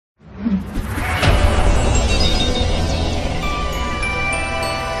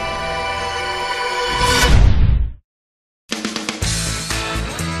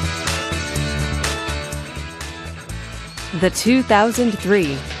The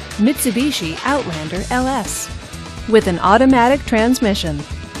 2003 Mitsubishi Outlander LS. With an automatic transmission,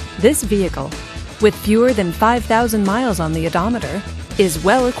 this vehicle, with fewer than 5,000 miles on the odometer, is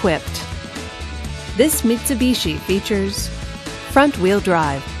well equipped. This Mitsubishi features front-wheel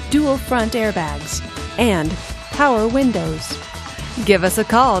drive, dual front airbags, and power windows. Give us a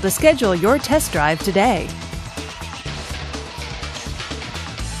call to schedule your test drive today.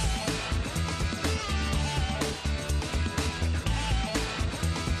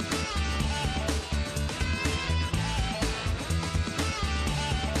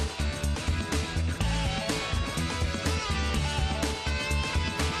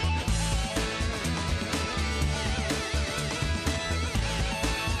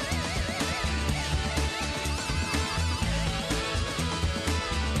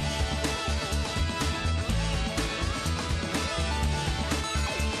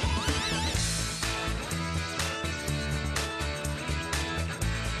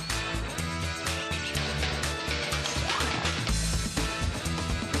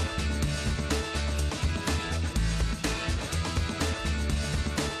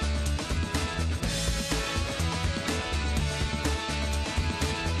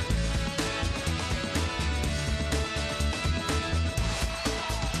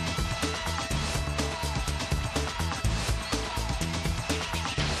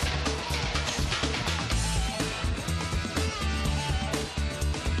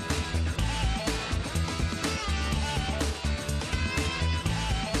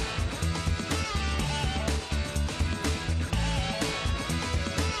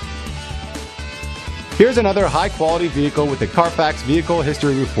 Here's another high-quality vehicle with the Carfax Vehicle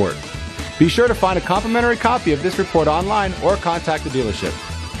History Report. Be sure to find a complimentary copy of this report online or contact the dealership.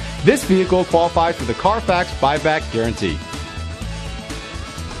 This vehicle qualifies for the Carfax Buyback Guarantee.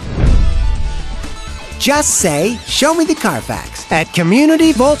 Just say, "Show me the Carfax" at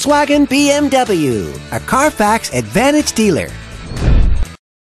Community Volkswagen BMW, a Carfax Advantage dealer.